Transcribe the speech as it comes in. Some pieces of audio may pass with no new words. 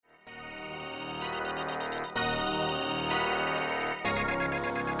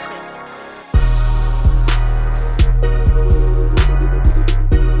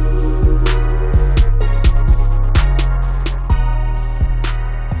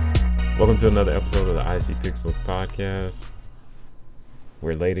Welcome to another episode of the IC Pixels podcast.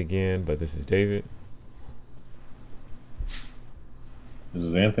 We're late again, but this is David. This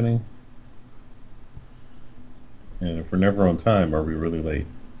is Anthony. And if we're never on time, are we really late?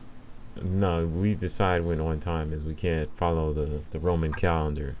 No, we decide when on time is. We can't follow the Roman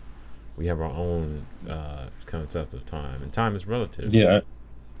calendar. We have our own concept of time, and time is relative. Yeah,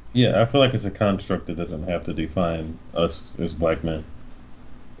 I feel like it's a construct that doesn't have to define us as black men.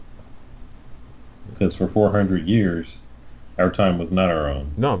 Because for 400 years, our time was not our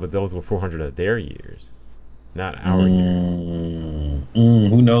own. No, but those were 400 of their years, not our years.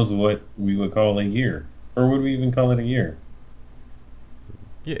 Who knows what we would call a year? Or would we even call it a year?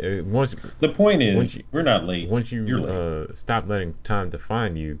 Yeah, The point is, we're not late. Once You're you late. stop letting time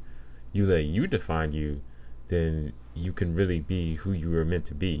define you, you let you define you, then you can really be who you were meant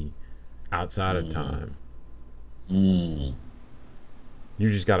to be outside of time. Mm. You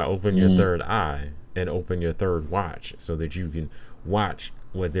just got to open your third eye and open your third watch so that you can watch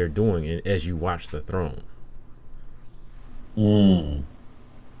what they're doing as you watch the throne.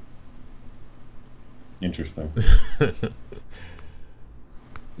 Interesting.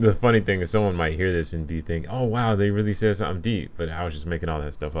 The funny thing is someone might hear this and be think, oh wow, they really said something deep, but I was just making all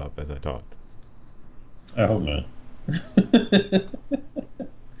that stuff up as I talked. I hope not.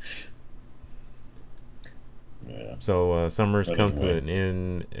 Yeah. So summer's But come to anyway. an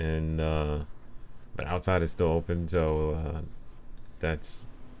end, and but outside is still open, so that's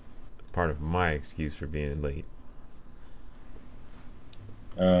part of my excuse for being late.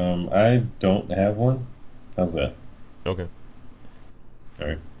 I don't have one. How's that? Okay. All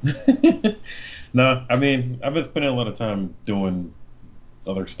right. No, I mean, I've been spending a lot of time doing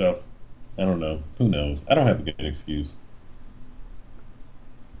other stuff. I don't know. Who knows? I don't have a good excuse.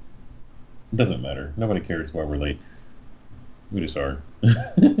 It doesn't matter. Nobody cares why we're late. We just are.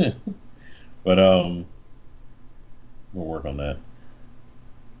 But we'll work on that.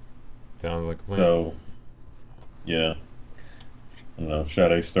 Sounds like a plan. So, yeah. I don't know.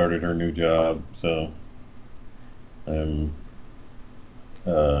 Sade started her new job, so I'm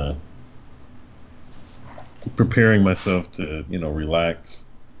preparing myself to, relax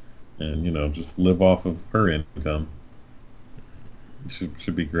and, just live off of her income. It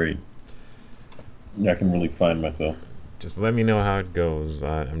should be great. I can really find myself. Just let me know how it goes.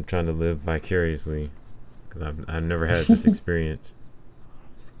 I'm trying to live vicariously because I've never had this experience.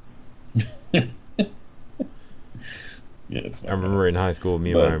 Yeah, it's I not remember in high school,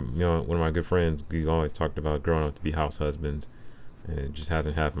 me But- and one of my good friends, we always talked about growing up to be house husbands, and it just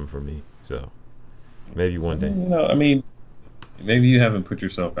hasn't happened for me. So maybe one day. I mean, maybe you haven't put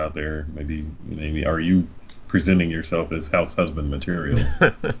yourself out there. Maybe are you presenting yourself as house husband material?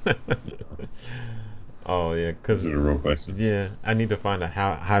 Oh yeah, Those because are the real questions. yeah, I need to find a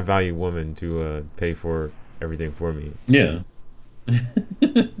high value woman to pay for everything for me. Yeah.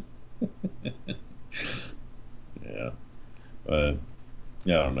 Yeah. But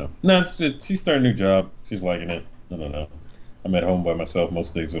yeah, I don't know. No, she started a new job. She's liking it. I don't know. I'm at home by myself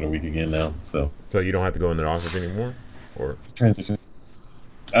most days of the week again now. So So you don't have to go into the office anymore, or it's a transition.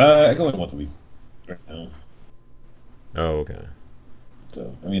 I go in once a week right now. oh okay.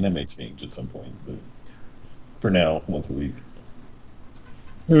 So I mean that may change at some point, but for now, once a week.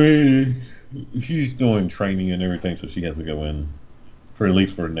 I mean, she's doing training and everything, so she has to go in for at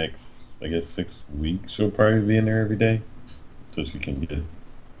least for the next, I guess, 6 weeks. She'll probably be in there every day, so she can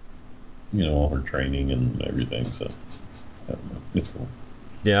get, all her training and everything. So I don't know. It's cool.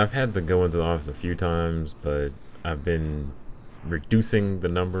 Yeah, I've had to go into the office a few times, but I've been reducing the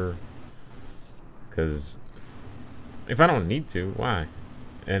number because if I don't need to, why?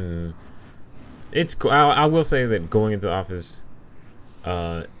 And it's cool. I will say that going into the office,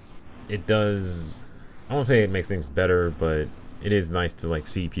 it does. I won't say it makes things better, but it is nice to like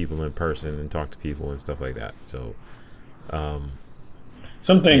see people in person and talk to people and stuff like that. So,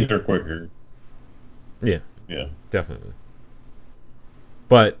 Some things are quicker. yeah, Yeah. definitely.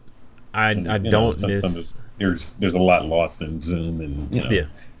 But I And, don't sometimes miss. there's a lot lost in Zoom and Yeah.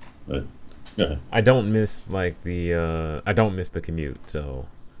 But go ahead. I don't miss like I don't miss the commute. So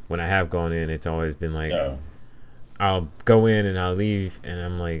when I have gone in, it's always been like Yeah. I'll go in and I'll leave, and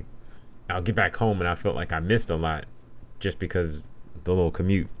I'm like, I'll get back home and I felt like I missed a lot just because the little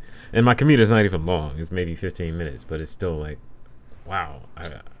commute. And my commute is not even long; it's maybe 15 minutes, but it's still like, wow,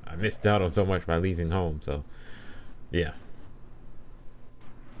 I missed out on so much by leaving home. So yeah,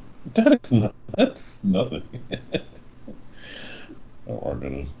 That's nothing. Oh my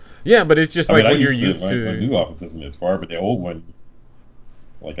goodness. yeah, but it's just I like mean, when you're used my to. new office isn't as far, but the old one,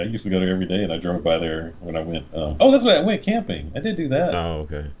 like I used to go there every day, and I drove by there when I went. Oh, that's why I went camping. I did do that. Oh,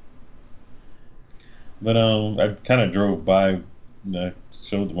 okay. But I kind of drove by, and I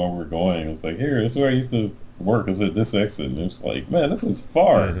showed them where we were going. I was like, here, this is where I used to work. I was at this exit, and it's like, man, this is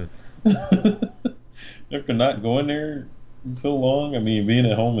far. Hmm. After not going there so long, I mean, being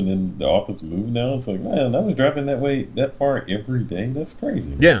at home and then the office moved now, it's like, man, I was driving that way that far every day. That's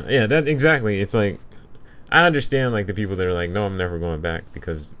crazy. Yeah, yeah, that exactly. It's like I understand like the people that are like, no, I'm never going back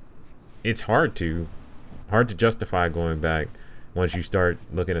because it's hard to justify going back once you start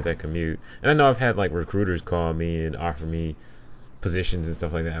looking at that commute. And I know I've had like recruiters call me and offer me positions and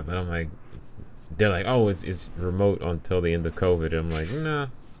stuff like that, but I'm like, they're like, oh, it's remote until the end of COVID. And I'm like, nah, I'm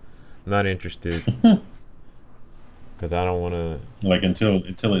not interested because I don't want to. Like until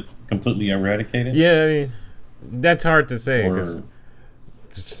it's completely eradicated, Yeah, I mean, that's hard to say because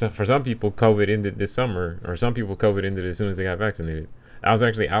or for some people, COVID ended this summer, or some people COVID ended as soon as they got vaccinated. I was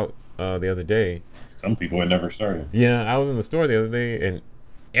actually out the other day. some people had never started. Yeah, I was in the store the other day, and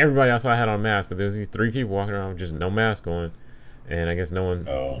everybody else I had on masks, but there was these three people walking around with just no mask on, and I guess Oh,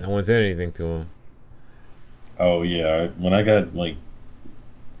 no one said anything to them. oh yeah. When I got like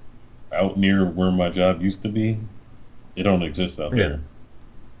out near where my job used to be, it don't exist out Yeah.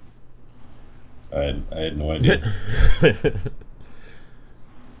 there. I had no idea.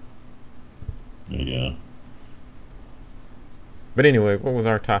 Yeah. But anyway, what was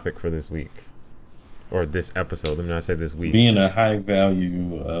our topic for this week or this episode? Let me not say this week. Being a high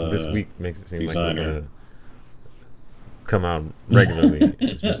value This week makes it seem like we're designer. gonna come out regularly.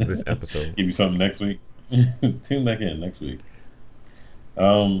 It's just this episode. Give you something next week. Tune back in next week.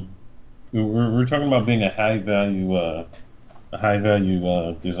 Um, we're talking about being a high value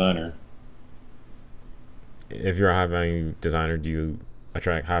designer. If you're a high value designer, do you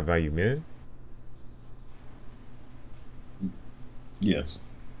attract high value men? Yes,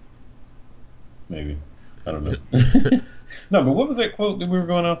 maybe. I don't know. No, but what was that quote that we were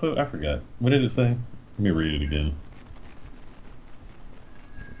going off of? I forgot. What did it say? Let me read it again.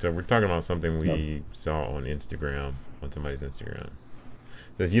 So we're talking about something No. we saw on Instagram, on somebody's Instagram. It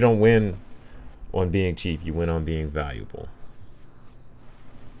says you don't win on being cheap, you win on being valuable.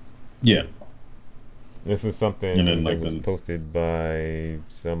 Yeah, This is and then something that like was the posted by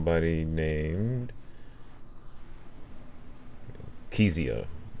somebody named Kezia.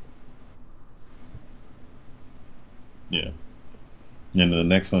 yeah, and the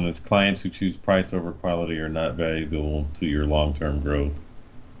next one is clients who choose price over quality are not valuable to your long term growth.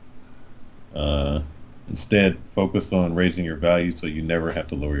 Uh, Instead, focus on raising your value so you never have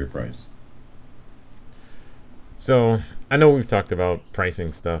to lower your price. So I know we've talked about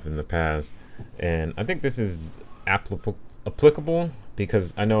pricing stuff in the past, and I think this is applicable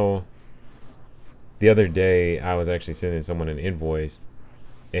because I know the other day I was actually sending someone an invoice,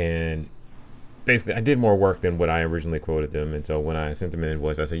 and basically I did more work than what I originally quoted them. And so when I sent them an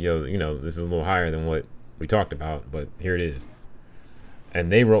invoice, I said, "Yo, this is a little higher than what we talked about, but here it is." And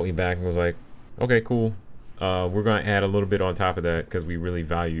they wrote me back and was like, "Okay, cool. We're gonna add a little bit on top of that because we really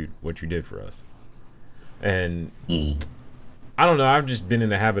valued what you did for us." And Mm. I don't know. I've just been in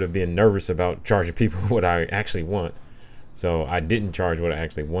the habit of being nervous about charging people what I actually want. So I didn't charge what I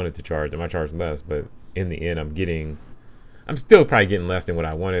actually wanted to charge. And I charged less, but in the end, I'm still probably getting less than what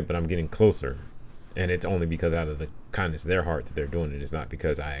I wanted, but I'm getting closer. And it's only because out of the kindness of their heart that they're doing it. It's not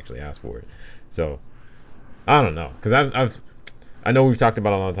because I actually asked for it. So I don't know. Because I know we've talked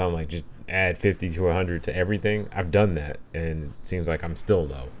about a long time, like just add 50 to 100 to everything. I've done that, and it seems like I'm still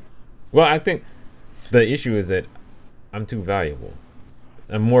low. Well, I think the issue is that I'm too valuable.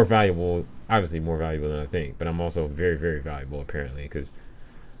 I'm more valuable, obviously more valuable than I think, but I'm also very, very valuable apparently because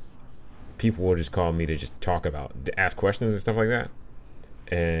people will just call me to just talk about, to ask questions and stuff like that.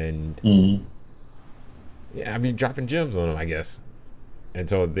 And Mm. yeah, I be dropping gems on them, I guess. And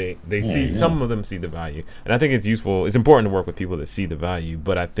so they Yeah, see, yeah. some of them see the value. And I think it's useful, it's important to work with people that see the value,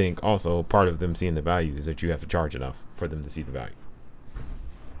 but I think also part of them seeing the value is that you have to charge enough for them to see the value.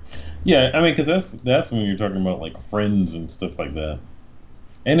 Yeah, I mean, because that's when you're talking about like friends and stuff like that.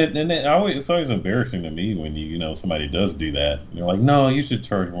 And always it's always embarrassing to me when somebody does do that. They're like, no, you should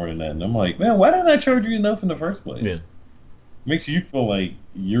charge more than that, and I'm like, man, why didn't I charge you enough in the first Yeah. place? Makes you feel like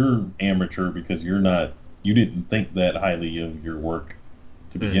you're amateur because you didn't think that highly of your work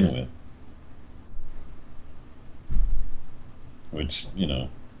to begin Hmm. with. Which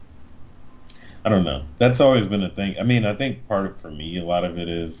I don't know. That's always been a thing. I mean, I think part of for me, a lot of it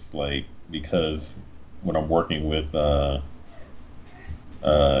is like because when I'm working with a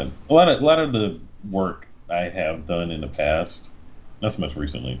lot of the work I have done in the past, not so much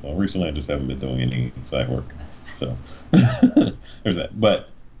recently. Well, recently I just haven't been doing any side work, so there's that. But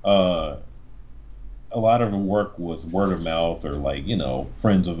uh, a lot of the work was word of mouth or like,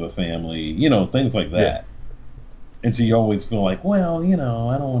 friends of a family, things like Yeah. that. And so you always feel like, well,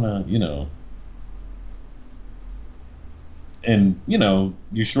 I don't want to, and you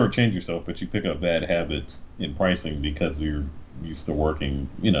shortchange yourself, but you pick up bad habits in pricing because you're used to working,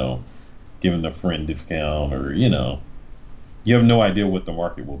 giving a friend discount or, you have no idea what the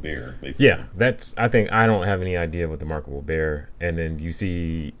market will bear, Yeah, basically. that's. I think I don't have any idea what the market will bear, and then you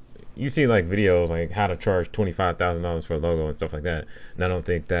see like videos like how to charge $25,000 for a logo and stuff like that. And I don't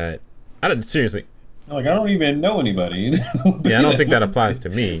think that. I don't seriously. Like, I don't even know anybody. Yeah, I don't think that applies to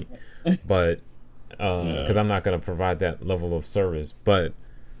me, but because Yeah. I'm not going to provide that level of service. But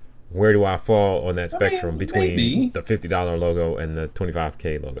where do I fall on that I spectrum mean, between maybe. the $50 logo and the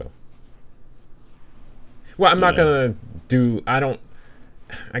 25K logo? Well, I'm not Yeah. gonna do. I don't.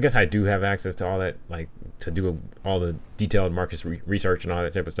 I guess I do have access to all that, like to do all the detailed market research and all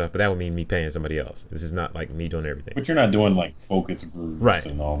that type of stuff. But that would mean me paying somebody else. This is not like me doing everything. But you're not doing like focus groups Right.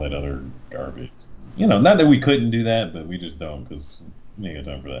 and all that other garbage. Not that we couldn't do that, but we just don't because we ain't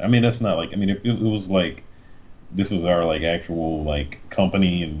got time for that. I mean, that's not like. I mean, if it was like this was our like actual like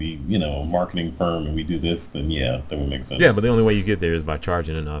company and we marketing firm and we do this, then yeah, that would make Yeah, sense. but the only way you get there is by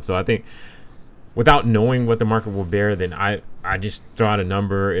charging enough. So I think without knowing what the market will bear, then I just throw out a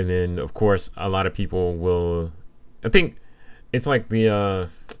number, and then of course a lot of people will. I think it's like the.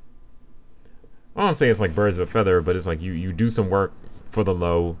 I don't say it's like birds of a feather, but it's like you do some work for the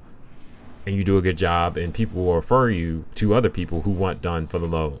low, and you do a good job, and people will refer you to other people who want done for the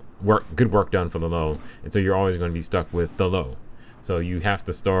low good work done for the low, and so you're always going to be stuck with the low. So you have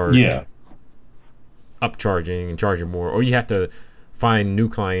to start Yeah. upcharging and charging more, or you have to find new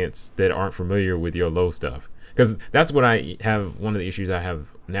clients that aren't familiar with your low stuff. Because that's what I have. One of the issues I have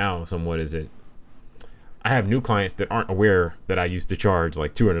now, somewhat, is that I have new clients that aren't aware that I used to charge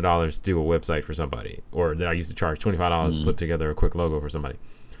like $200 to do a website for somebody, or that I used to charge $25 to Mm. put together a quick logo for somebody.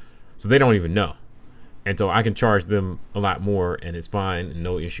 So they don't even know. And so I can charge them a lot more and it's fine,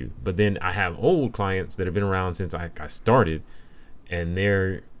 no issue. But then I have old clients that have been around since I started,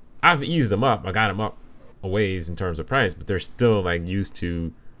 and I've eased them up. I got them up a ways in terms of price, but they're still like used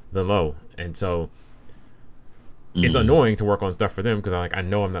to the low. And so it's Mm. annoying to work on stuff for them because I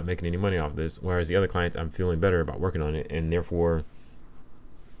know I'm not making any money off this. Whereas the other clients, I'm feeling better about working on it, and therefore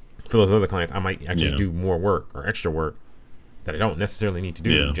for those other clients, I might actually Yeah. do more work or extra work that I don't necessarily need to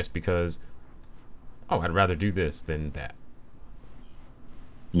do Yeah. just because, oh, I'd rather do this than that.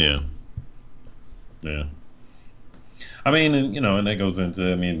 Yeah. Yeah. I mean, and and that goes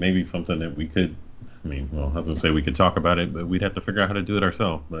into, I mean, maybe something that we could, I mean, well, I was gonna say we could talk about it, but we'd have to figure out how to do it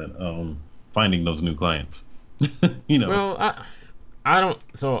ourselves. But finding those new clients, you know, Well, I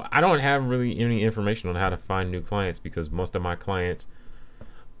don't have really any information on how to find new clients because most of my clients,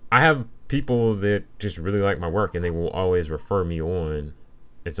 I have people that just really like my work and they will always refer me on,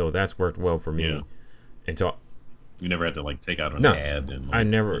 and so that's worked well for yeah, me. And so you never had to like take out an no, ad and I like,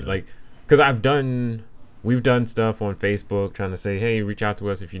 never like because we've done stuff on Facebook trying to say, hey, reach out to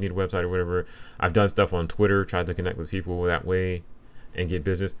us if you need a website or whatever. I've done stuff on Twitter, tried to connect with people that way and get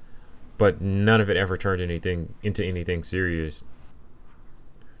business, but none of it ever turned anything into anything serious.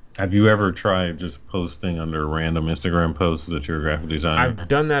 Have you ever tried just posting under random Instagram posts that you're a graphic I've designer?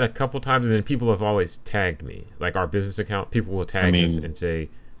 done that a couple times, and then people have always tagged me. Like our business account, people will I tag us mean, and say,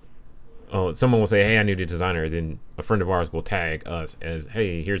 "Oh, someone will say, hey, I need a designer." Then a friend of ours will tag us as,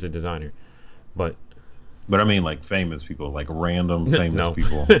 "Hey, here's a designer." But but I mean like famous people, like random famous no,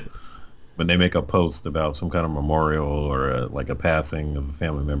 people, when they make a post about some kind of memorial or like a passing of a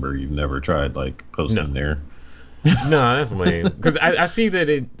family member, you've never tried like no, posting there. no, that's lame. Because I see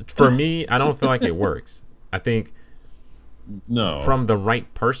that for me, I don't feel like it works. I think No. from the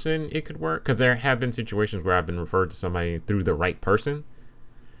right person, it could work. Because there have been situations where I've been referred to somebody through the right person,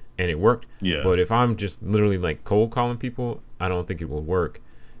 and it worked. Yeah. But if I'm just literally like cold calling people, I don't think it will work.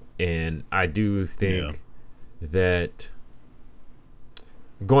 And I do Yeah. think that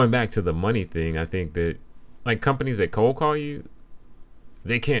going back to the money thing, I think that like companies that cold call you,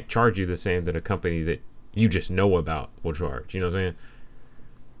 they can't charge you the same that a company that you just know about will charge. You know what I'm saying?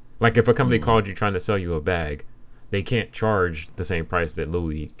 Like if a company Mm. called you trying to sell you a bag, they can't charge the same price that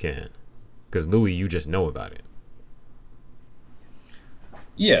Louis can, because Louis, you just know about it.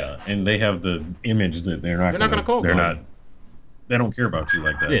 Yeah, and they have the image that They're not gonna cold they're call not, you. they don't care about you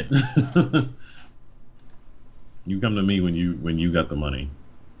like Yeah, that. You come to me when you got the money.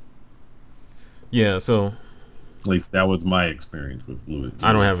 yeah. So At least that was my experience with Louis.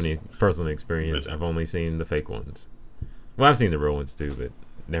 I don't have Louis any personal experience. Vuitton. I've only seen the fake ones. Well, I've seen the real ones too, but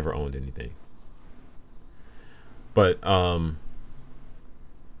never owned anything. But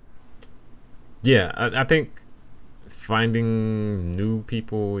Yeah, I think finding new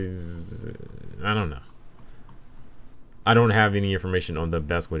people is, I don't know. I don't have any information on the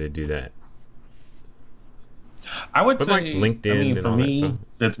best way to do that. I would But like say, I LinkedIn mean, and for all that stuff. me,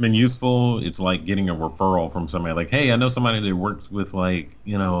 that's been useful. It's like getting a referral from somebody. Like, hey, I know somebody that works with like,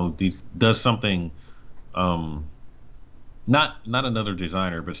 these does something. Um, not another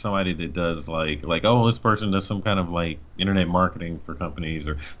designer, but somebody that does like, oh, this person does some kind of like internet marketing for companies,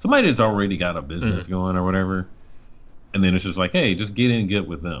 or somebody that's already got a Mhm. business going or whatever. And then it's just like, hey, just get in and get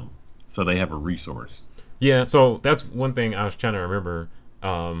with them, so they have a resource. Yeah, so that's one thing I was trying to remember.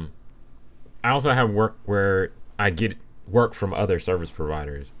 Um, I also have work where I get work from other service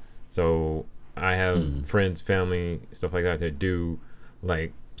providers. So I have Mm, friends, family, stuff like that that do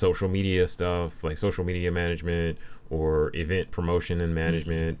like social media stuff, like social media management or event promotion and mm,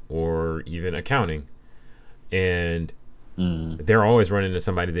 management or even accounting. And mm. they're always running into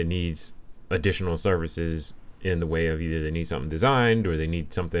somebody that needs additional services in the way of either they need something designed or they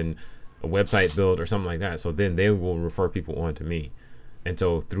need something, a website built or something like that. So then they will refer people on to me. And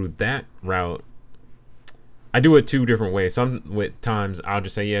so through that route, I do it two different ways. Some with times I'll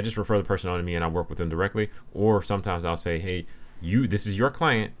just say, yeah, just refer the person on to me and I'll work with them directly. Or sometimes I'll say, hey, this is your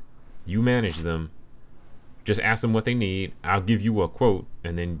client, you manage them. Just ask them what they need. I'll give you a quote,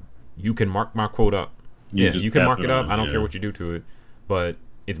 and then you can mark my quote up. You Yeah, you just can pass mark it it up. on, I don't care yeah. what you do to it, but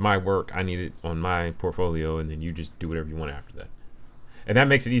it's my work. I need it on my portfolio, and then you just do whatever you want after that. And that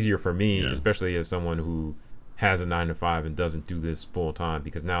makes it easier for me, Yeah. especially as someone who has a 9 to 5 and doesn't do this full time,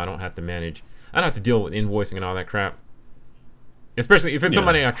 because now I don't have to manage. I don't have to deal with invoicing and all that crap. Especially if it's Yeah.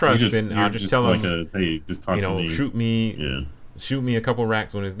 somebody I You trust, just then I'll you're just just tell like them, a, hey, just talk to me. Yeah. shoot me a couple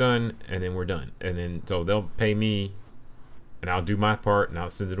racks when it's done, and then we're done. And then so they'll pay me, and I'll do my part, and I'll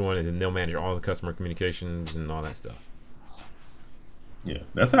send it on, and then they'll manage all the customer communications and all that stuff. Yeah.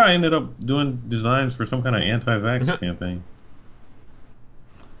 That's how I ended up doing designs for some kind of anti-vax campaign.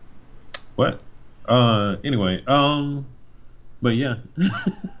 What? Anyway, but yeah.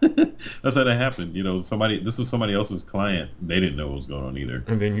 That's how that happened. This was somebody else's client. They didn't know what was going on either.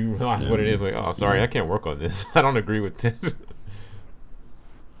 And then you realize what it And is. Like, oh, yeah. sorry, I can't work on this. I don't agree with this.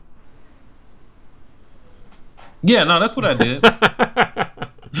 Yeah, no, that's what I did.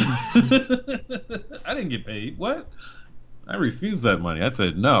 I didn't get paid. What? I refused that money. I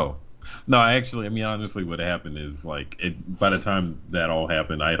said no. No, I mean, honestly, what happened is like by the time that all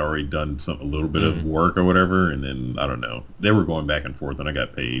happened, I had already done a little bit of Mm. work or whatever, and then I don't know. They were going back and forth, and I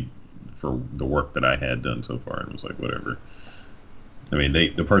got paid for the work that I had done so far, and it was like whatever. I mean,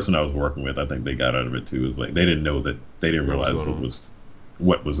 the person I was working with, I think they got out of it too. Is like they didn't know that they didn't What was realize going on?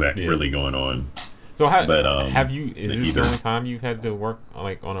 what was that Yeah. really going on. So how But have you? Is this the either only time you've had to work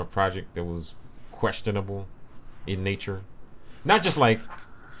like on a project that was questionable in nature? Not just like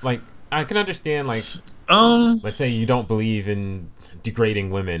I can understand like um let's say you don't believe in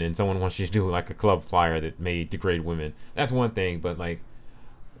degrading women and someone wants you to do like a club flyer that may degrade women. That's one thing, but like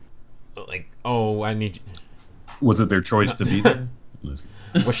oh I need was it their choice to be there?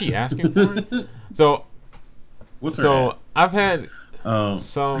 was she asking for it? So What's her so at? I've had Um,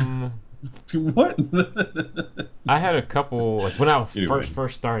 some what? I had a couple like when I was Anyway,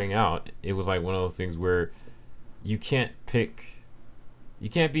 first starting out, it was like one of those things where you can't pick you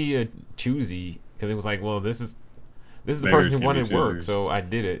can't be a choosy because it was like, well, this is the person beggars who can't be wanted work, choosers. so I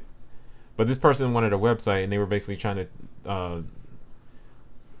did it. But this person wanted a website, and they were basically trying to.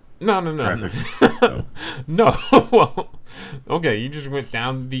 No, no, no, no, Traffic. Oh, no. Well, okay, you just went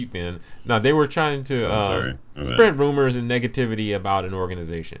down the deep end. No, they were trying to oh, sorry. My bad. spread rumors and negativity about an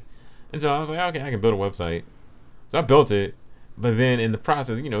organization, and so I was like, okay, I can build a website. So I built it, but then in the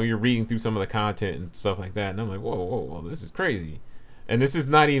process, you're reading through some of the content and stuff like that, and I'm like, whoa, whoa, whoa, this is crazy, and this is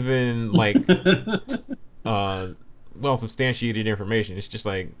not even like uh, well substantiated information. It's just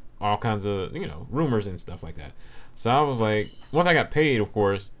like all kinds of rumors and stuff like that. So I was like, once I got paid, of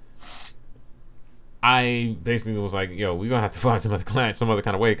course, I basically was like, yo, we're gonna have to find some other client some other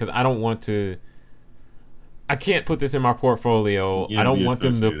kind of way because I don't want to. I can't put this in my portfolio. I Yeah, don't be want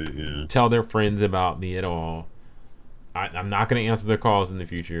them to associated. Yeah. tell their friends about me at all. I'm not going to answer their calls in the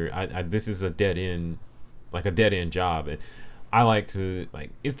future. This is a dead end, like a dead end job. And I like to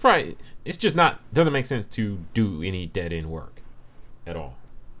it's just not doesn't make sense to do any dead end work at all.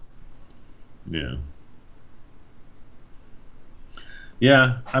 Yeah.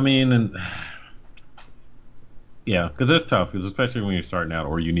 Yeah. I mean, and yeah, because that's tough. Because especially when you're starting out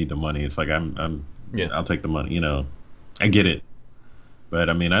or you need the money, it's like Yeah, I'll take the money. I get it. But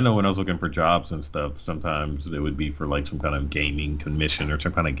I mean, I know when I was looking for jobs and stuff, sometimes it would be for like some kind of gaming commission or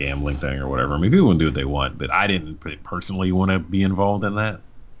some kind of gambling thing or whatever. I mean, people can do what they want, but I didn't personally want to be involved in that.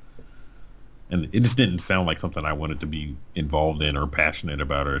 and it just didn't sound like something I wanted to be involved in or passionate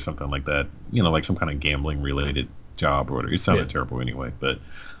about or something like that. Like some kind of gambling related job or whatever. It sounded terrible anyway. But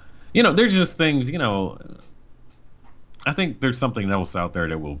there's just things. I think there's something else out there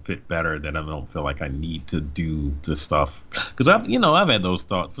that will fit better that I don't feel like I need to do this stuff. Because I've had those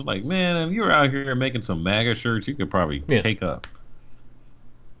thoughts. It's like, man, if you were out here making some MAGA shirts, you could probably cake up.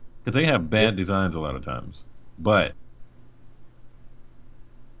 Because they have bad designs a lot of times. But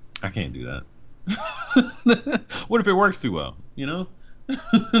I can't do that. What if it works too well?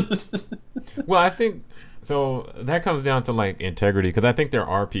 Well, I think so. That comes down to like integrity, because I think there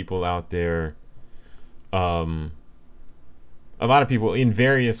are people out there, a lot of people in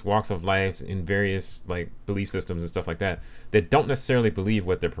various walks of life, in various like belief systems and stuff like that, that don't necessarily believe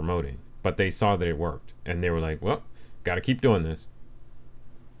what they're promoting, but they saw that it worked and they were like, well, got to keep doing this.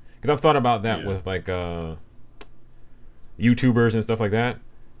 Because I've thought about that with like YouTubers and stuff like that.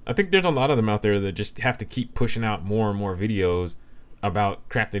 I think there's a lot of them out there that just have to keep pushing out more and more videos about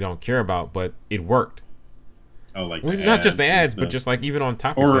crap they don't care about, but it worked. Oh, like not just the ads, but just like even on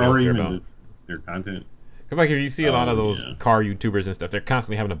topics or they don't care even about. Their content. Because like if you see a lot of those car YouTubers and stuff, they're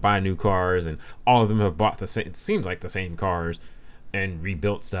constantly having to buy new cars, and all of them have bought the same. It seems like the same cars, and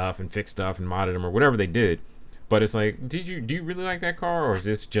rebuilt stuff and fixed stuff and modded them or whatever they did. But it's like, do you really like that car, or is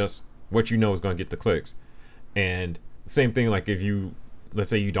this just what you know is going to get the clicks? And same thing, like if you, let's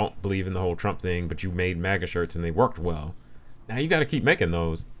say you don't believe in the whole Trump thing, but you made MAGA shirts and they worked well. Now you got to keep making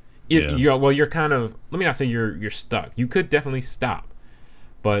those. You're kind of, let me not say you're stuck. You could definitely stop,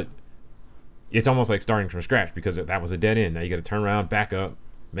 but it's almost like starting from scratch, because that was a dead end. Now you got to turn around, back up,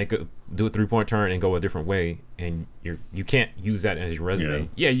 do a 3-point turn, and go a different way. And you can't use that as your resume.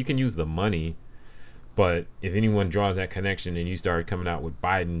 Yeah, you can use the money, but if anyone draws that connection and you start coming out with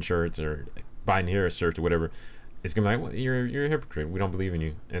Biden shirts or Biden Harris shirts or whatever, it's gonna be like, well, you're a hypocrite. We don't believe in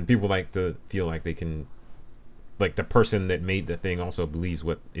you. And people like to feel like they can, like the person that made the thing also believes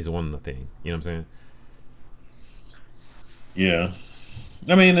what is on the thing. You know what I'm saying? Yeah,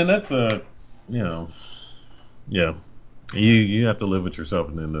 I mean, and that's yeah. You have to live with yourself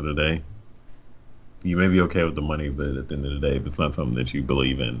at the end of the day. You may be okay with the money, but at the end of the day, if it's not something that you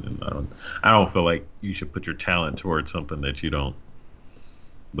believe in, and I don't feel like you should put your talent towards something that you don't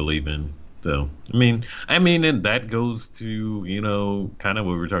believe in. So I mean, and that goes to kind of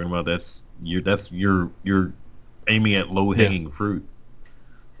what we were talking about. That's you're aiming at low hanging fruit.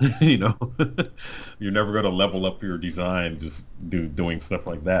 You're never going to level up your design just doing stuff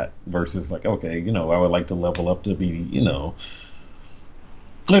like that. Versus like, okay, I would like to level up to be, Like,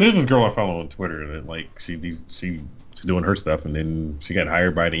 there's this girl I follow on Twitter that like she's doing her stuff, and then she got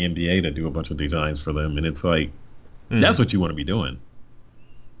hired by the NBA to do a bunch of designs for them, and it's like that's what you want to be doing.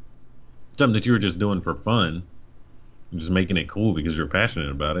 Something that you were just doing for fun, just making it cool because you're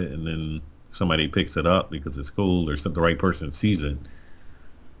passionate about it, and then somebody picks it up because it's cool, or the right person sees it.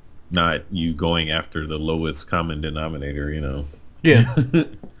 Not you going after the lowest common denominator, Yeah.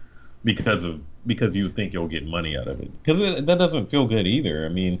 because you think you'll get money out of it. Because that doesn't feel good either. I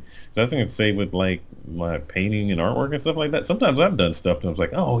mean, I think I'd say with like my painting and artwork and stuff like that, sometimes I've done stuff and I was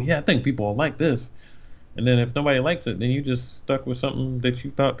like, oh yeah, I think people will like this. And then if nobody likes it, then you just stuck with something that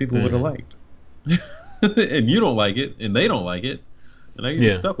you thought people would have liked. And you don't like it, and they don't like it, and now you're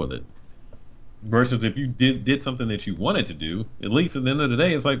just stuck with it. Versus if you did something that you wanted to do, at least at the end of the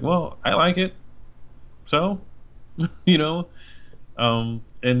day, it's like, well, I like it, so, and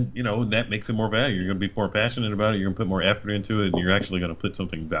that makes it more value. You're going to be more passionate about it. You're going to put more effort into it, and you're actually going to put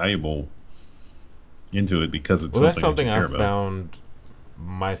something valuable into it because it's that's something that you care I've about. found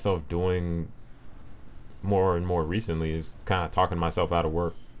myself doing more and more recently, is kind of talking myself out of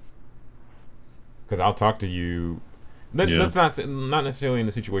work. Because I'll talk to you. That's not necessarily in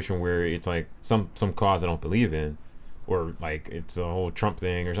the situation where it's like some cause I don't believe in, or like it's a whole Trump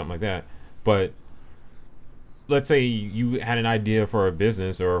thing or something like that. But let's say you had an idea for a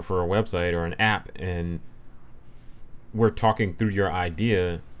business or for a website or an app, and we're talking through your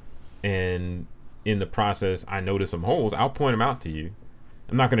idea, and in the process I notice some holes. I'll point them out to you.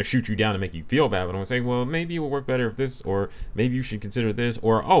 I'm not going to shoot you down and make you feel bad, but I'm going to say, well, maybe it will work better if this, or maybe you should consider this,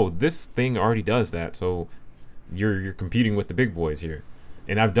 or oh, this thing already does that, so you're competing with the big boys here.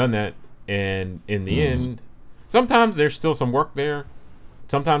 And I've done that, and in the end, sometimes there's still some work there,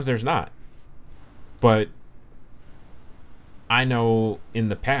 sometimes there's not. But I know in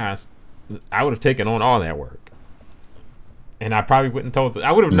the past I would have taken on all that work, and I probably wouldn't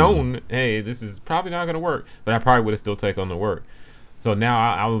I would have known, hey, this is probably not going to work, but I probably would have still taken on the work. So now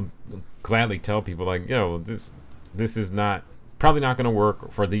I will gladly tell people, like, this is probably not going to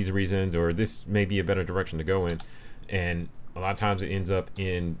work for these reasons, or this may be a better direction to go in. And a lot of times it ends up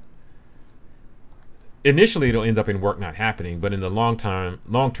in initially it'll end up in work not happening, but in the long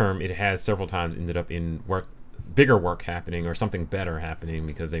term, it has several times ended up in work, bigger work happening or something better happening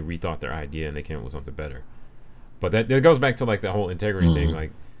because they rethought their idea and they came up with something better. But that goes back to like the whole integrity thing. Mm-hmm.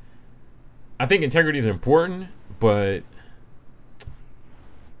 Like, I think integrity is important, but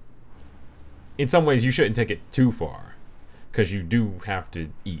in some ways you shouldn't take it too far because you do have to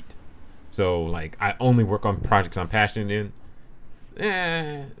eat. So like, I only work on projects I'm passionate in.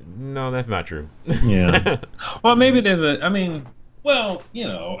 No, that's not true. Yeah. Well, maybe there's a. I mean, well,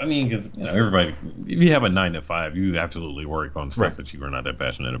 I mean, because everybody, if you have a 9 to 5, you absolutely work on stuff Right. that you are not that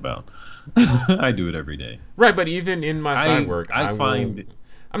passionate about. I do it every day. Right, but even in my side work, I find.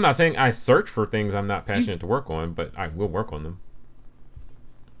 I'm not saying I search for things I'm not passionate to work on, but I will work on them.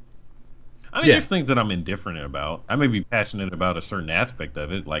 I mean, Yeah. there's things that I'm indifferent about. I may be passionate about a certain aspect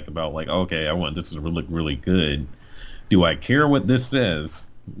of it, like about like, okay, I want this to look really good. Do I care what this says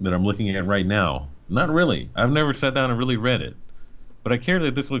that I'm looking at right now? Not really. I've never sat down and really read it, but I care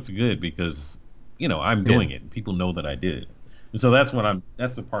that this looks good because, I'm doing it. People know that I did it, and so that's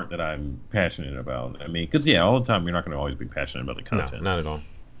the part that I'm passionate about. I mean, because all the time you're not going to always be passionate about the No, content, not at all.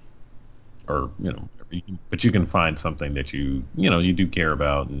 or but you can find something that you do care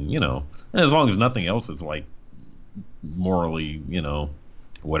about, and as long as nothing else is like morally,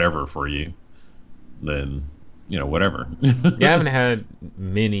 whatever for you, then whatever. Yeah, I haven't had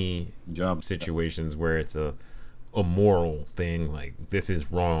many Job situations where it's a moral thing, like this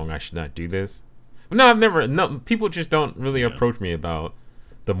is wrong, I should not do this. No, I've never. No, people just don't really approach me about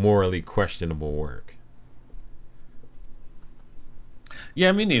the morally questionable work.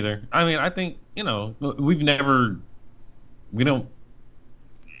 Yeah, me neither. I mean, I think we don't.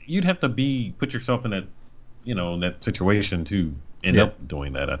 You'd have to put yourself in that, in that situation to end Yeah. up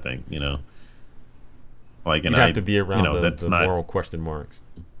doing that. I think like, and You have to be around that's the not. moral question marks.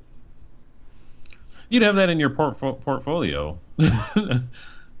 You'd have that in your portfolio.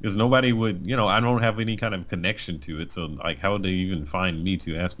 Because nobody would, I don't have any kind of connection to it. So, like, how would they even find me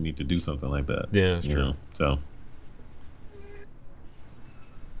to ask me to do something like that? Yeah, that's You true. know? So,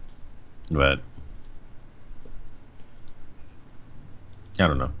 but I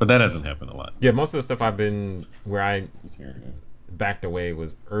don't know. But that hasn't happened a lot. Yeah, most of the stuff I've been where I backed away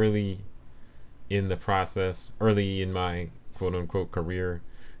was early in the process, early in my quote unquote career,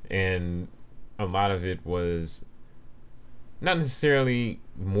 and a lot of it was not necessarily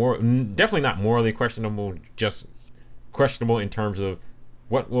definitely not morally questionable, just questionable in terms of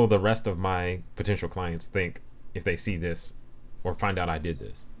what will the rest of my potential clients think if they see this or find out I did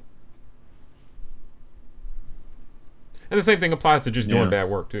this. And the same thing applies to just doing Yeah. bad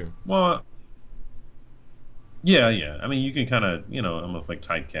work too. Well, yeah. I mean, you can kind of, almost like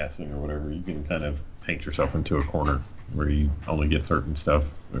typecasting or whatever. You can kind of paint yourself into a corner where you only get certain stuff,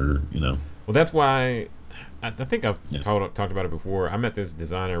 or Well, that's why I think I've Yeah. talked about it before. I met this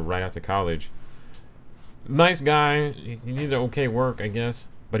designer right after college. Nice guy. He did okay work, I guess.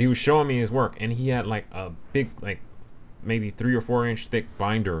 But he was showing me his work, and he had like a big, like maybe 3 or 4 inch thick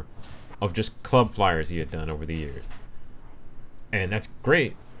binder of just club flyers he had done over the years. And that's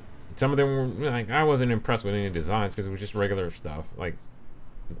great. Some of them were like, I wasn't impressed with any designs because it was just regular stuff. Like,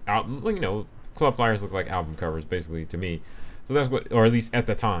 club flyers look like album covers basically to me. So that's what, or at least at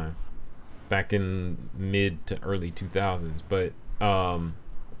the time, back in mid to early 2000s. But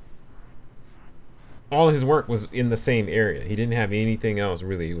all his work was in the same area. He didn't have anything else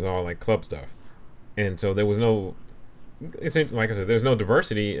really. It was all like club stuff, and so there was no, essentially, like I said, there's no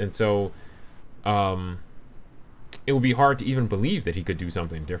diversity, and so it would be hard to even believe that he could do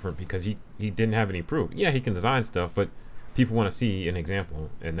something different because he didn't have any proof. Yeah, he can design stuff, but people want to see an example,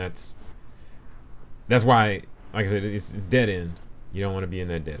 and that's why, like I said, it's dead end. You don't want to be in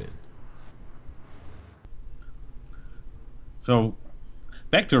that dead end. So,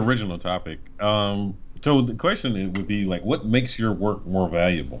 back to original topic. So the question would be like, what makes your work more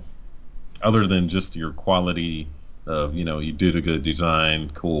valuable, other than just your quality of, you did a good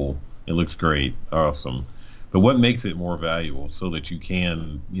design, cool, it looks great, awesome. But what makes it more valuable so that you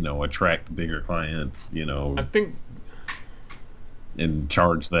can, attract bigger clients, I think and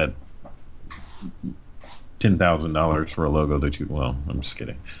charge that $10,000 for a logo that you, well, I'm just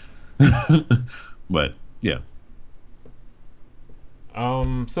kidding. But yeah.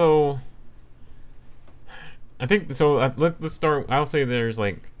 So I think so. Let's start. I'll say there's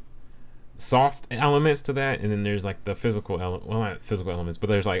like soft elements to that, and then there's like the physical element. Well, not physical elements, but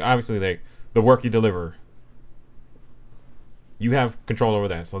there's like obviously like the work you deliver. You have control over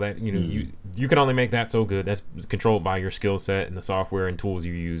that, so that you can only make that so good. That's controlled by your skill set and the software and tools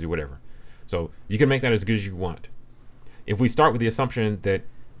you use or whatever. So you can make that as good as you want. If we start with the assumption that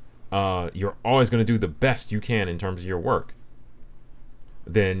you're always going to do the best you can in terms of your work,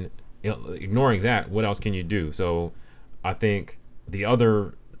 then ignoring that, what else can you do? So I think the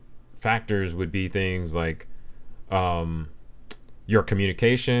other factors would be things like your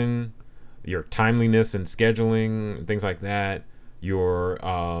communication, your timeliness and scheduling, things like that. Your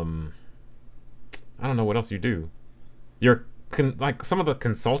I don't know what else you do. Your like some of the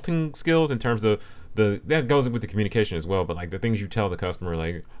consulting skills in terms of the that goes with the communication as well. But like the things you tell the customer,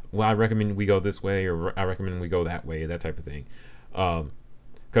 like, well, I recommend we go this way, or I recommend we go that way, that type of thing.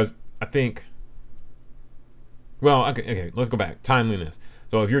 Because I think, well, okay, let's go back. Timeliness.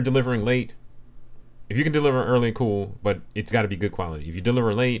 So if you're delivering late, if you can deliver early, cool, but it's got to be good quality. If you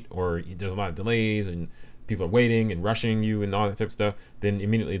deliver late or there's a lot of delays and people are waiting and rushing you and all that type of stuff, then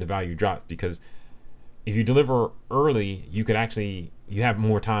immediately the value drops. Because if you deliver early, you have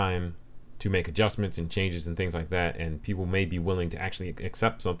more time to make adjustments and changes and things like that, and people may be willing to actually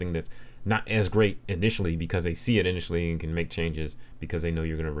accept something that's not as great initially because they see it initially and can make changes because they know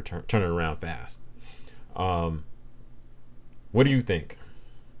you're going to turn it around fast. What do you think?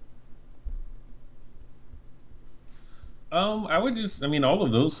 I mean, all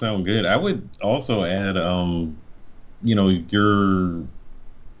of those sound good. I would also add, you know,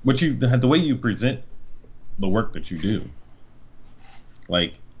 the way you present the work that you do.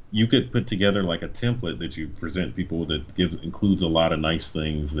 Like, you could put together like a template that you present people that includes a lot of nice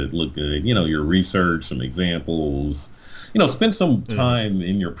things that look good. You know, your research, some examples. You know, spend some time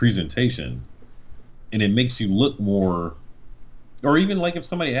in your presentation, and it makes you look more. Or even like if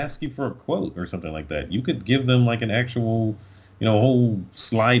somebody asks you for a quote or something like that, you could give them like an actual, you know, whole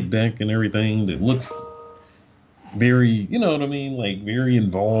slide deck and everything that looks very, you know what I mean, like very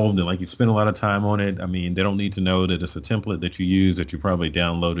involved, and like you spend a lot of time on it. I mean, they don't need to know that it's a template that you use that you probably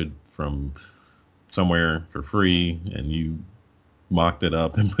downloaded from somewhere for free and you mocked it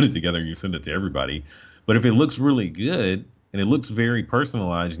up and put it together and you send it to everybody. But if it looks really good and it looks very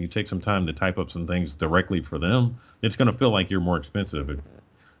personalized and you take some time to type up some things directly for them, it's going to feel like you're more expensive.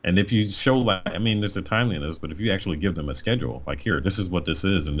 And if you show, like, I mean, there's a timeliness, but if you actually give them a schedule, like, here, this is what this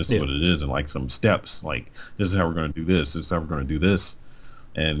is, and this is what it is, and like some steps, like, this is how we're going to do this is how we're going to do this,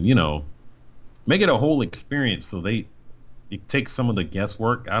 and, you know, make it a whole experience so it takes some of the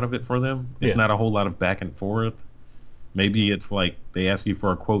guesswork out of it for them. It's not a whole lot of back and forth. Maybe it's like they ask you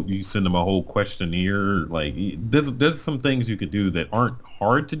for a quote, you send them a whole questionnaire. Like, there's some things you could do that aren't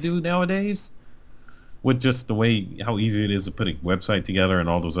hard to do nowadays, with just the way how easy it is to put a website together and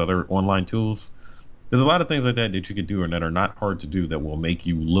all those other online tools. There's a lot of things like that you could do and that are not hard to do that will make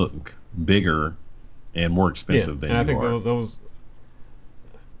you look bigger and more expensive than you are. And I think those,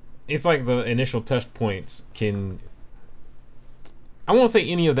 it's like the initial touch points I won't say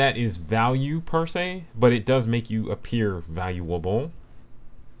any of that is value per se, but it does make you appear valuable.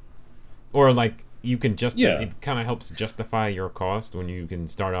 Or like you can it kind of helps justify your cost when you can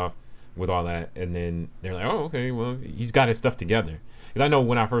start off with all that, and then they're like, oh, okay, well, he's got his stuff together. Because I know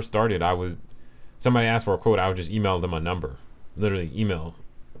when I first started, somebody asked for a quote, I would just email them a number, literally email,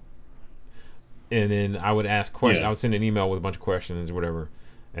 and then I would ask questions. I would send an email with a bunch of questions or whatever,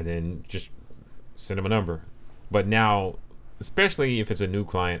 and then just send them a number. But now, especially if it's a new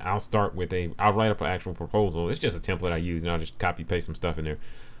client, I'll write up an actual proposal. It's just a template I use, and I'll just copy paste some stuff in there.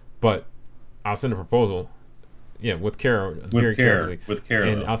 But I'll send a proposal. Yeah, with care, very carefully. With care,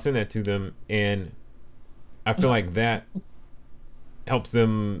 and I'll send that to them, and I feel like that helps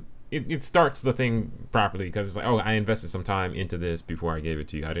them. It starts the thing properly because it's like, oh, I invested some time into this before I gave it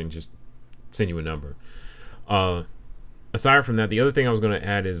to you. I didn't just send you a number. Aside from that, the other thing I was going to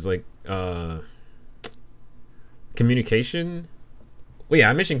add is like communication. Well, yeah,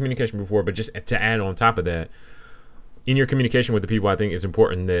 I mentioned communication before, but just to add on top of that, in your communication with the people, I think it's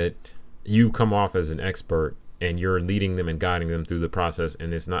important that you come off as an expert and you're leading them and guiding them through the process,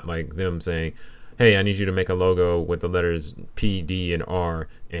 and it's not like them saying, hey, I need you to make a logo with the letters P, D, and R,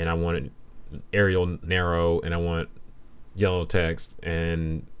 and I want it Arial narrow, and I want yellow text,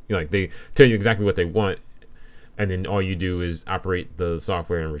 and like they tell you exactly what they want, and then all you do is operate the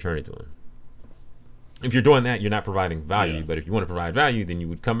software and return it to them. If you're doing that, you're not providing value. But if you want to provide value, then you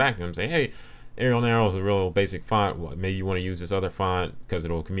would come back to them and say, hey, Arial Narrow is a real basic font. Well, maybe you want to use this other font because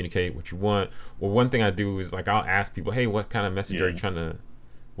it'll communicate what you want. Or one thing I do is like I'll ask people, hey, what kind of message are you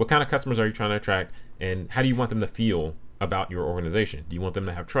what kind of customers are you trying to attract, and how do you want them to feel about your organization? Do you want them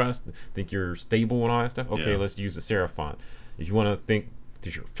to have trust, think you're stable and all that stuff? Okay, let's use the serif font. If you want to think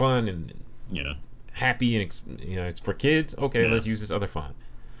that you're fun and happy and it's for kids, okay, let's use this other font.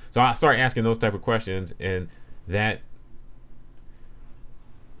 So I start asking those type of questions, and that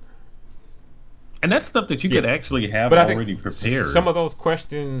And that's stuff that you Yeah, could actually have but I think already some prepared of those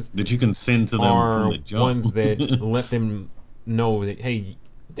questions that you can send to them from are the jump. ones that let them know that, hey,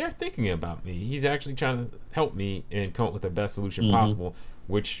 they're thinking about me. He's actually trying to help me and come up with the best solution Hmm. possible,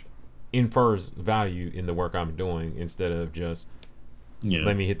 which infers value in the work I'm doing instead of just Yeah.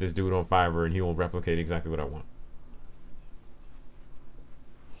 let me hit this dude on Fiverr and he will replicate exactly what I want.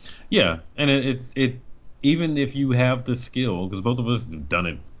 Yeah, and it even if you have the skill, because both of us have done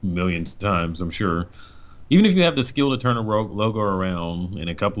it millions of times, I'm sure. Even if you have the skill to turn a logo around in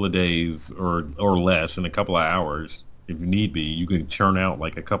a couple of days or less, in a couple of hours, if you need be, you can churn out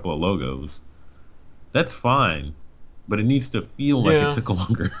like a couple of logos. That's fine, but it needs to feel like it Yeah. took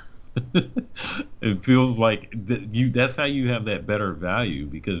longer. It feels like that's how you have that better value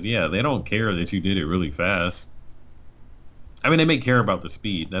because yeah, they don't care that you did it really fast. I mean, they may care about the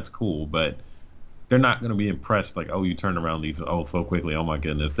speed. That's cool, but they're not going to be impressed like, oh, you turned around these so quickly. Oh my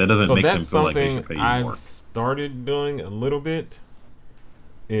goodness, that doesn't So make them that's feel like they something should pay you I've more. started doing a little bit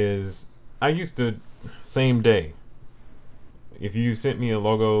is I used to same day. If you sent me a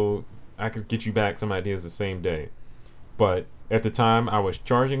logo, I could get you back some ideas the same day. But at the time I was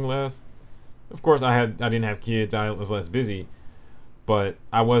charging less. Of course I didn't have kids, I was less busy, but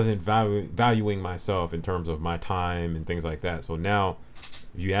I wasn't valuing myself in terms of my time and things like that. So now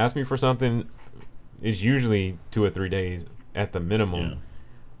if you ask me for something, it's usually 2 or 3 days at the minimum. Yeah,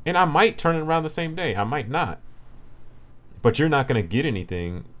 And I might turn it around the same day. I might not. But you're not going to get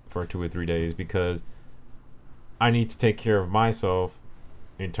anything for 2 or 3 days because I need to take care of myself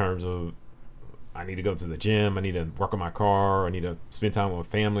in terms of I need to go to the gym, I need to work on my car, I need to spend time with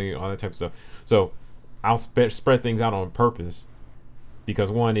family, all that type of stuff. So I'll spread things out on purpose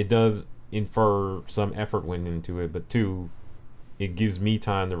because one, it does infer some effort went into it, but two, it gives me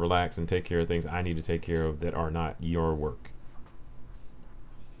time to relax and take care of things I need to take care of that are not your work.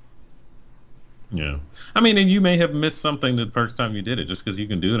 yeah. I mean, and you may have missed something the first time you did it, just because you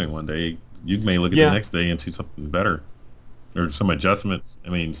can do it in one day. You may look at the Yeah, next day and see something better or some adjustments. I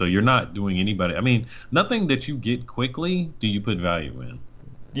mean, so you're not doing anybody. I mean, nothing that you get quickly do you put value in.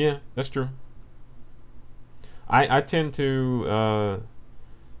 yeah, that's true. I tend to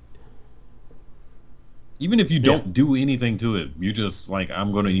Even if you yeah, don't do anything to it, you just like,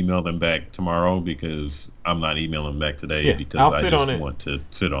 I'm going to email them back tomorrow because I'm not emailing back today yeah, because I'll I sit on just it. want to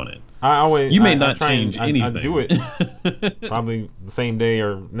sit on it. I always You may I not try and change I do anything. it probably the same day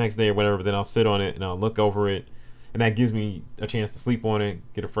or next day or whatever, but then I'll sit on it and I'll look over it, and that gives me a chance to sleep on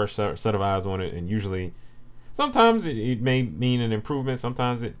it, get a fresh set of eyes on it, and usually sometimes it may mean an improvement,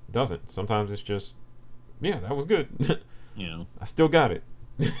 sometimes it doesn't. Sometimes it's just yeah, that was good. You know. I still got it.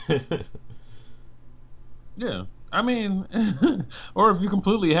 Yeah. I mean, or if you're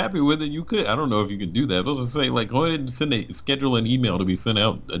completely happy with it, you could. I don't know if you can do that. But let's just say, like, go ahead and schedule an email to be sent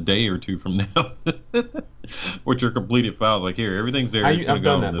out a day or two from now with your completed files. Like, here, everything's there. It's going I've to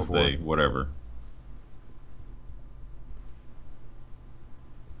done go on that this before. day, whatever.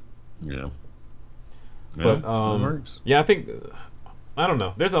 Yeah. Yeah, But it works. yeah, I think I don't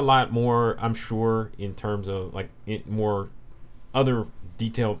know. There's a lot more I'm sure in terms of like more other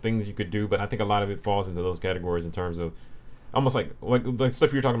detailed things you could do, but I think a lot of it falls into those categories in terms of almost like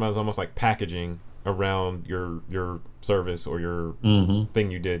stuff you're talking about is almost like packaging around your service or your Mm-hmm.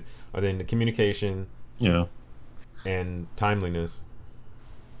 thing you did, and then the communication Yeah. and timeliness.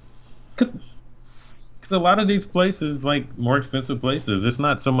 Because a lot of these places, like more expensive places, it's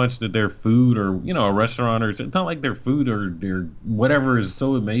not so much that their food or, a restaurant or it's not like their food or their whatever is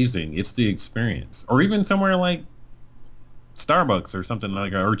so amazing. It's the experience. Or even somewhere like Starbucks or something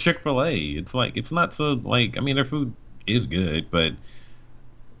like or Chick-fil-A. It's like, it's not so like, I mean, their food is good, but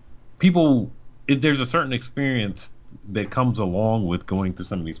there's a certain experience that comes along with going to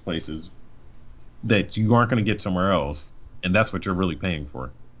some of these places that you aren't going to get somewhere else. And that's what you're really paying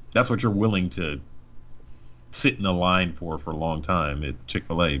for. That's what you're willing to sit in a line for a long time at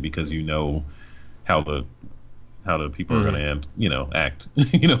Chick-fil-A because you know how the people are going Mm. to act.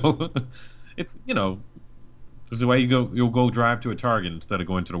 It's this is the way you'll go drive to a Target instead of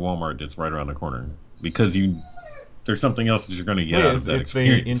going to the Walmart that's right around the corner because there's something else that you're going to get Yeah, out of that it's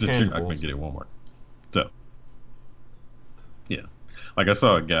the experience that you're not going to intangibles. get at Walmart. So yeah, like I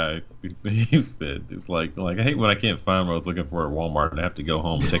saw a guy. He said it's like I hate when I can't find what I was looking for at Walmart and I have to go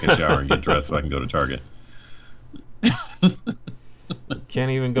home, take a shower, and get dressed so I can go to Target. Can't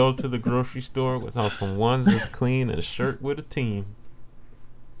even go to the grocery store without some ones that's clean and a shirt with a team.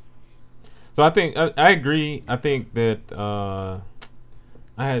 So I think I agree. I think that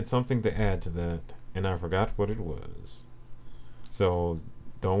I had something to add to that, and I forgot what it was. So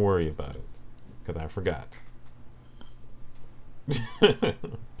don't worry about it, because I forgot.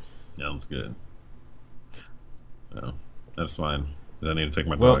 Sounds good. No, that's fine. I need to take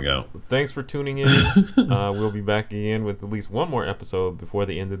my Well, dog out. thanks for tuning in. We'll be back again with at least one more episode before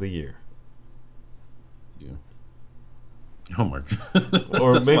the end of the year. Yeah. Oh my God.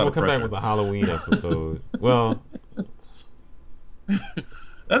 Or That's maybe a lot we'll of come back pressure. with a Halloween episode. Well,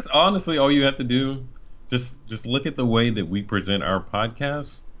 That's honestly all you have to do. Just look at the way that we present our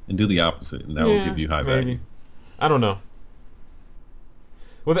podcast and do the opposite, and that will yeah, give you high maybe. I don't know.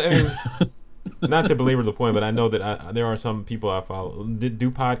 Well, I mean, not to belabor the point, but I know that there are some people I follow that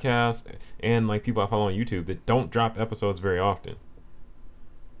do podcasts and like people I follow on YouTube that don't drop episodes very often.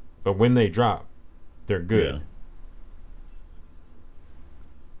 But when they drop, they're good. Yeah.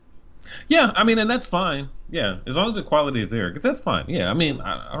 Yeah, I mean, and that's fine. Yeah, as long as the quality is there, because that's fine. Yeah, I mean,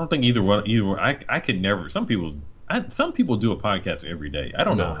 I don't think either. I could never. Some people do a podcast every day. I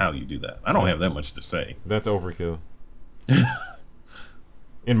don't know No. how you do that. I don't have that much to say. That's overkill,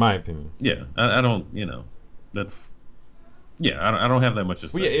 in my opinion. Yeah, I don't. That's. Yeah, I don't have that much to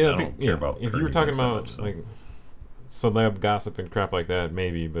say. Well, yeah, I don't care about. if you were current talking events that about much, so. like celeb gossip and crap like that,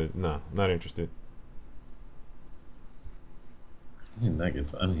 maybe, but no, not interested. I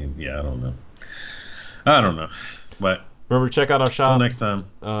mean, yeah, I don't know. But Remember, check out our until shop. next time,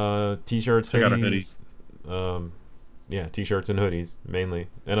 T-shirts, check out our hoodies. Yeah, T-shirts and hoodies mainly,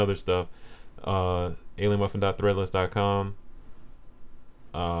 and other stuff. Alienmuffin.threadless.com.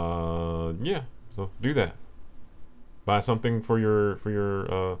 Yeah, so do that. Buy something for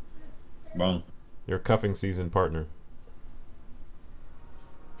bon. your cuffing season partner.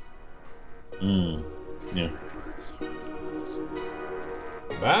 Yeah.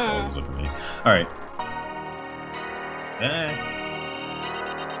 Bye. Always look at me. All right. Bye.